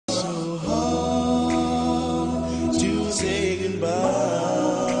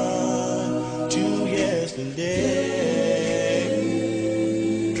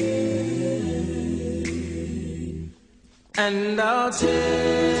And I'll take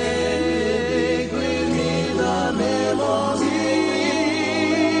with me the memories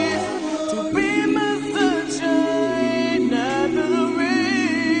to be my sunshine after the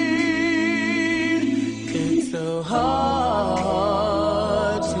rain. It's so hard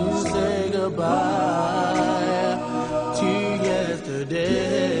to say goodbye to yesterday.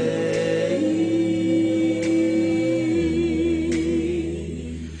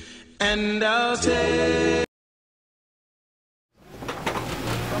 And I'll take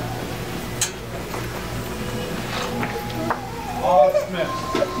Smith.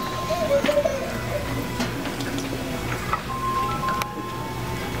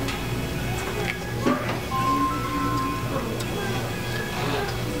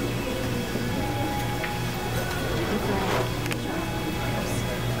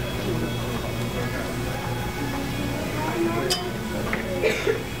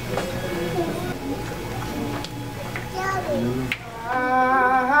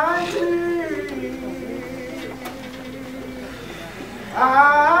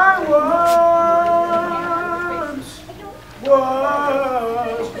 I once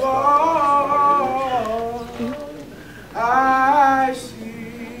was born. I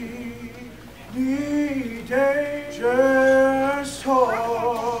see the dangerous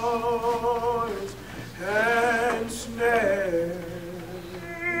toils and snares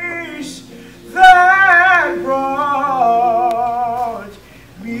that brought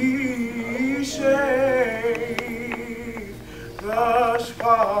me safe thus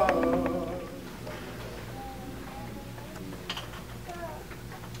far.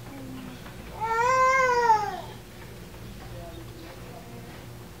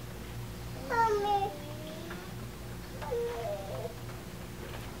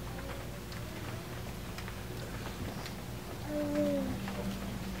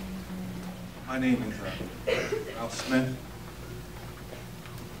 My name is Al Smith.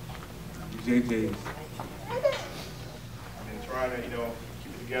 JJ's. I've been trying to,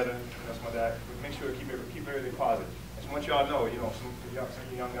 keep it together. That's my dad. But make sure to keep everything positive. I just want y'all to know, some of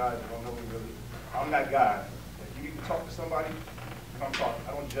you young guys that don't know me really, I'm that guy. If you need to talk to somebody, come talk. I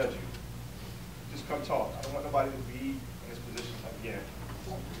don't judge you. Just come talk. I don't want nobody to be in this position again.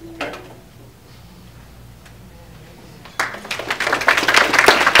 Okay?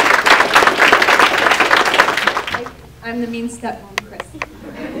 I'm the mean stepmom, Chris.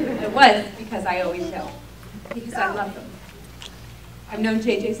 It was because I always will, because I love them. I've known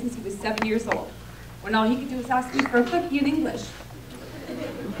JJ since he was 7 years old, when all he could do was ask me for a cookie in English.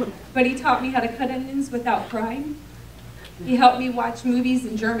 But he taught me how to cut onions without crying. He helped me watch movies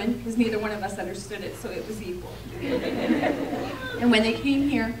in German, because neither one of us understood it, so it was equal. And when they came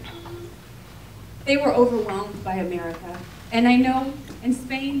here, they were overwhelmed by America. And I know in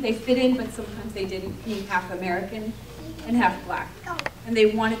Spain they fit in, but sometimes they didn't, being half American and half black. And they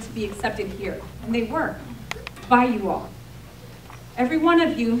wanted to be accepted here, and they were, by you all. Every one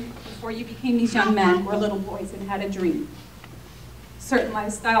of you, before you became these young men, were little boys and had a dream. Certain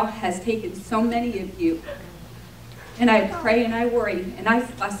lifestyle has taken so many of you, and I pray and I worry and I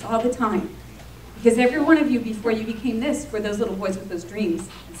fuss all the time, because every one of you, before you became this, were those little boys with those dreams,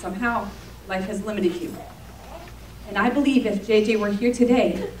 and somehow life has limited you. And I believe if JJ were here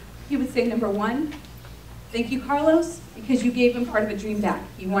today, he would say, number one, thank you, Carlos, because you gave him part of a dream back.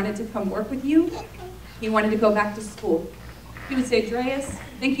 He wanted to come work with you. He wanted to go back to school. He would say, Dreas,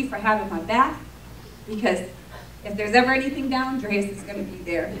 thank you for having my back, because if there's ever anything down, Dreas is going to be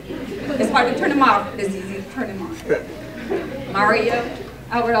there. It's hard to turn him off, but it's easy to turn him on. Mario,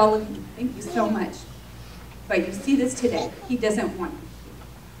 Albert, all of you, thank you so much. But you see this today. He doesn't want you.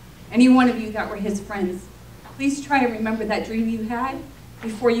 Any one of you that were his friends, please try and remember that dream you had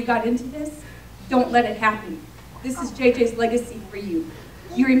before you got into this. Don't let it happen. This is JJ's legacy for you.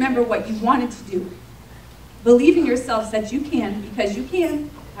 You remember what you wanted to do. Believe in yourselves that you can, because you can.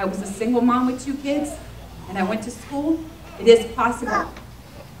 I was a single mom with 2 kids, and I went to school. It is possible.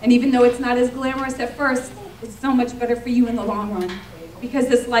 And even though it's not as glamorous at first, it's so much better for you in the long run, because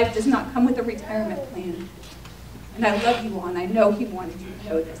this life does not come with a retirement plan. And I love you all, and I know he wanted you to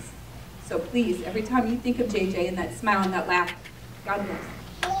know this. So please, every time you think of JJ and that smile and that laugh, God bless.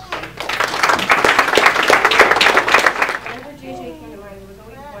 Whenever JJ came to mind, there was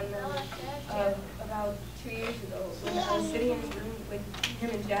always one moment of about 2 years ago when I was sitting in his room with him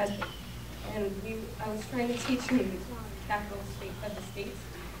and Jasmine, and I was trying to teach him the capital state of the states.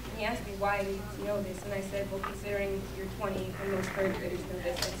 And he asked me why I needed to know this, and I said, well, considering you're 20 and most third graders know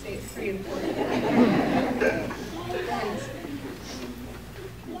this, I'd say it's pretty important. And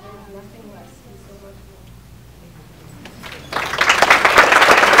nothing less and so much more.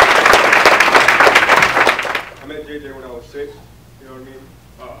 I met JJ when I was 6. You know what I mean?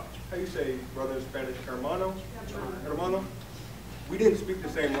 How you say brother in Spanish? Hermano? Hermano? We didn't speak the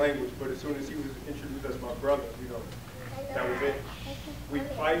same language, but as soon as he was introduced as my brother, you know, that was it. We'd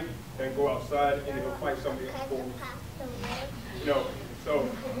fight and go outside and he'll fight somebody else for me. You know, so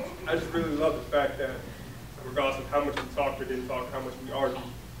I just really love the fact that regardless of how much we talked or didn't talk, how much we argued,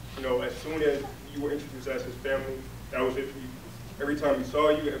 you know, as soon as you were introduced as his family, that was it for you. Every time you saw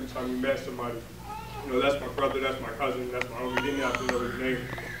you, every time you met somebody, you know, that's my brother, that's my cousin, that's my uncle. We didn't have to know his name.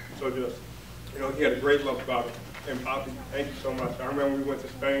 So just, you know, he had a great love about it. And Poppy, thank you so much. I remember we went to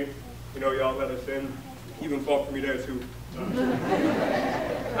Spain, you know, y'all let us in. He even fought for me there too.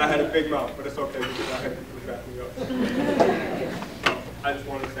 I had a big mouth, but it's okay because I had people to back me up. I just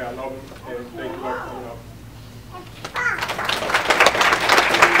wanted to say I love him and thank you all for coming out.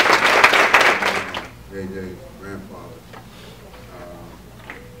 JJ's grandfather.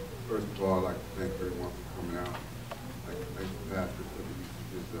 First of all, I'd like to thank everyone for coming out. I'd like to thank the pastor for the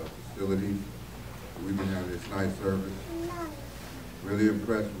use of his facilities. We can have this nice service. Really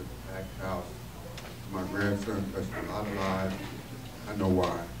impressed with the packed house. My grandson touched a lot of lives. I know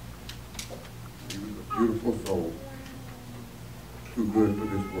why. He was a beautiful soul. Too good for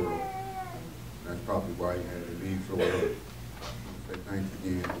this world. That's probably why he had to leave so early. So thanks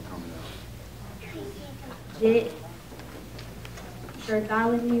again for coming out. Did Sir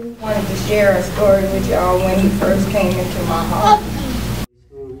Bartholomew Wanted to share a story with y'all when he first came into my heart.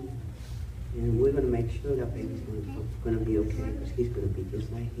 And we're going to make sure that baby's going to be okay, because he's going to be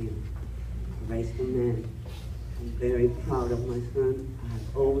just like him. A raceful man. I'm very proud of my son. I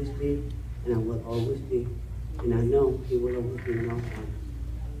have always been, and I will always be. And I know he will always be in my heart.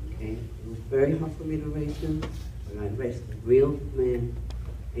 Okay? It was very hard for me to raise him, but I raised a real man,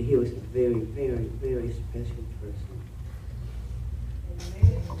 and he was a very, very, very special person.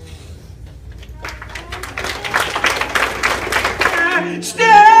 Stand,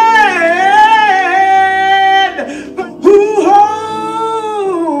 who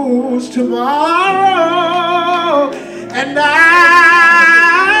holds tomorrow, and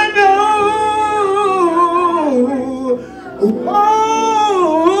I know who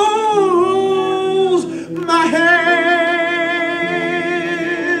holds my hand.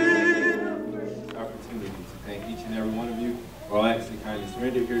 Opportunity to thank each and every one of you for all acts and kindness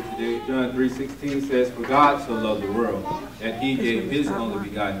surrendered here today. John 3:16 says, "For God so loved the world, that he gave his only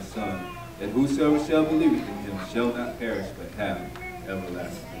begotten Son, that whosoever shall believe in him shall not perish but have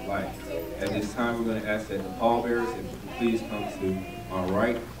everlasting life." At this time, we're going to ask that the pallbearers, if you could please come to my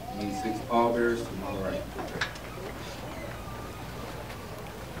right. We need 6 pallbearers to my right.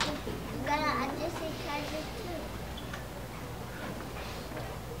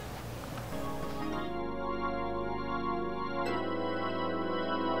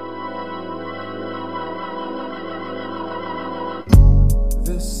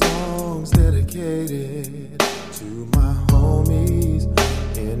 This song's dedicated to my homies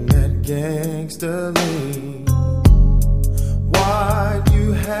in that gangster league. Why'd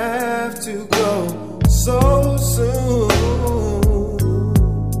you have to go so soon?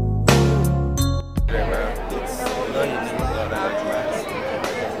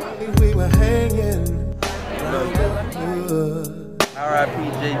 We were hanging around the hood. R.I.P.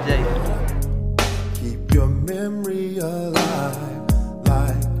 JJ. Keep your memory alive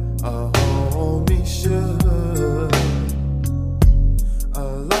like a homie should. A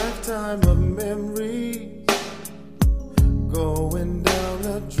lifetime of memories going down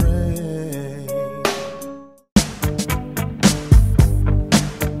the drain.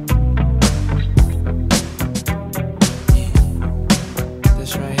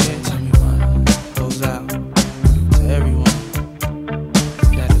 This right here, tell me why, goes out to everyone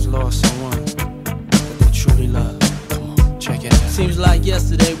that has lost someone that they truly love. Come on, check it out. Seems like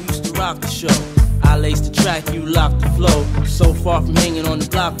yesterday we used to rock the show. I laced the track, you locked the flow. So far from hanging on the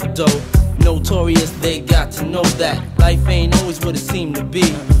block for dough. Notorious, they got to know that life ain't always what it seemed to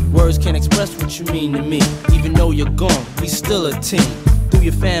be. Words can't express what you mean to me. Even though you're gone, we still a team. Through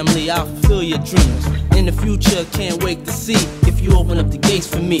your family, I'll fulfill your dreams. In the future, can't wait to see if you open up the gates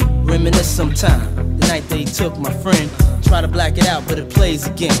for me. Reminisce sometime, the night they took my friend. Try to black it out, but it plays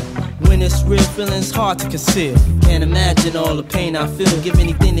again. When it's real, feeling's hard to conceal. Can't imagine all the pain I feel. Give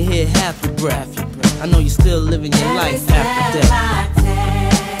anything to hear half your breath. I know you're still living your life after death.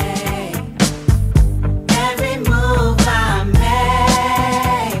 Every move I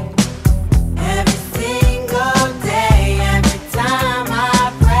make, every single day, every time I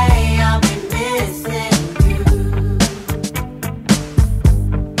pray, I'll be missing you.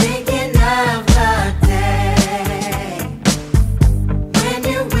 Thinking of the day when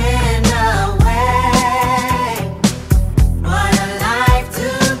you went away.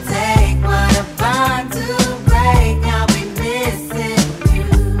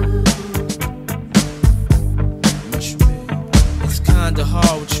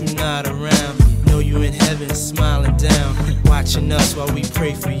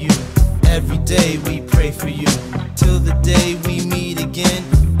 pray for you. Every day we pray for you. Till the day we meet again.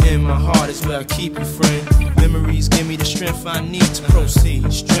 In my heart is where I keep you, friend. Memories give me the strength I need to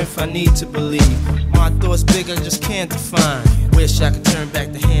proceed. Strength I need to believe. My thoughts big, I just can't define. Wish I could turn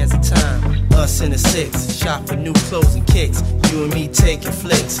back the hands of time. Us in the six, shop for new clothes and kicks. You and me taking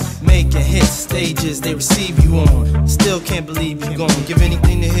flicks, making hits, stages they receive you on. Still can't believe you're gone. Give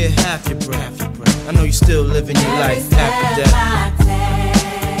anything to hear half your breath. I know you still living your life after death.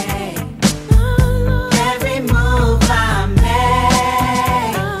 Every move I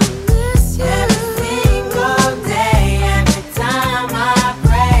make, every single day, every time I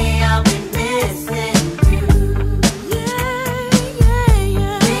pray, I'll be missing you.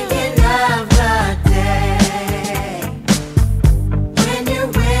 Thinking of the day when you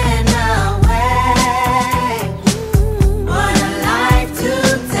went away. What a life to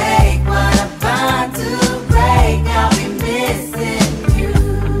take, what a bond to break. I'll be missing you.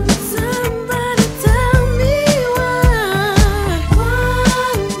 Somebody tell me why.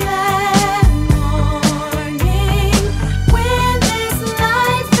 One glad morning when this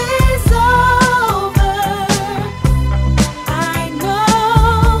life is over, I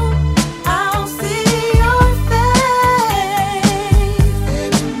know I'll see your face.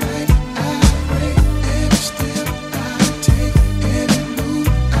 Every night I pray, every step I take, every move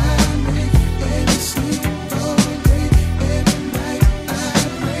I make, every single day, every night I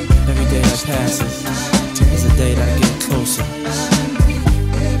pray. Every day that passes is a day that I get closer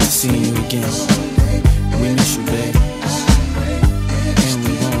to seeing you again. We miss you, babe, and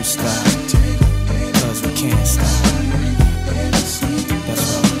we won't stop, cause we can't stop. That's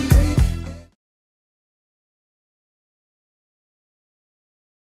right.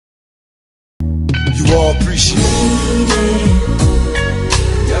 You all appreciate it.